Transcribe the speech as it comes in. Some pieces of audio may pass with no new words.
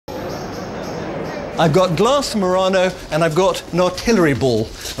I've got glass Murano and I've got an artillery ball,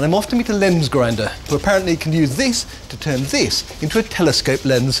 and I'm off to meet a lens grinder who apparently can use this to turn this into a telescope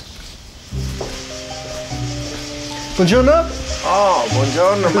lens. Buongiorno. Oh,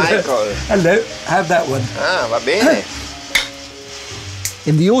 buongiorno, Michael. Hello, have that one. Ah, va bene.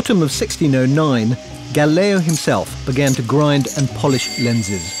 In the autumn of 1609, Galileo himself began to grind and polish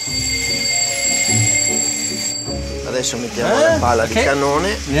lenses. Adesso mettiamo la palla di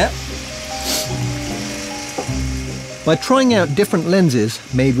cannone. Yeah. By trying out different lenses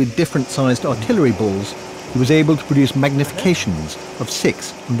made with different sized artillery balls, he was able to produce magnifications of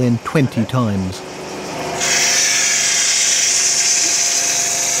 6 and then 20 times.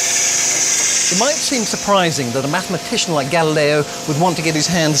 It might seem surprising that a mathematician like Galileo would want to get his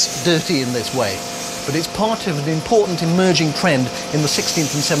hands dirty in this way, but it's part of an important emerging trend in the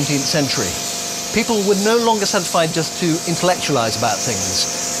 16th and 17th century. People were no longer satisfied just to intellectualize about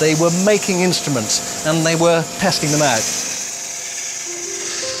things. They were making instruments and they were testing them out.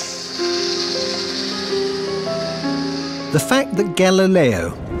 The fact that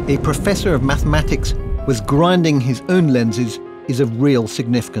Galileo, a professor of mathematics, was grinding his own lenses is of real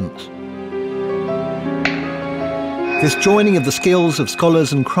significance. This joining of the skills of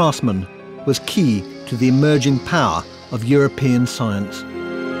scholars and craftsmen was key to the emerging power of European science.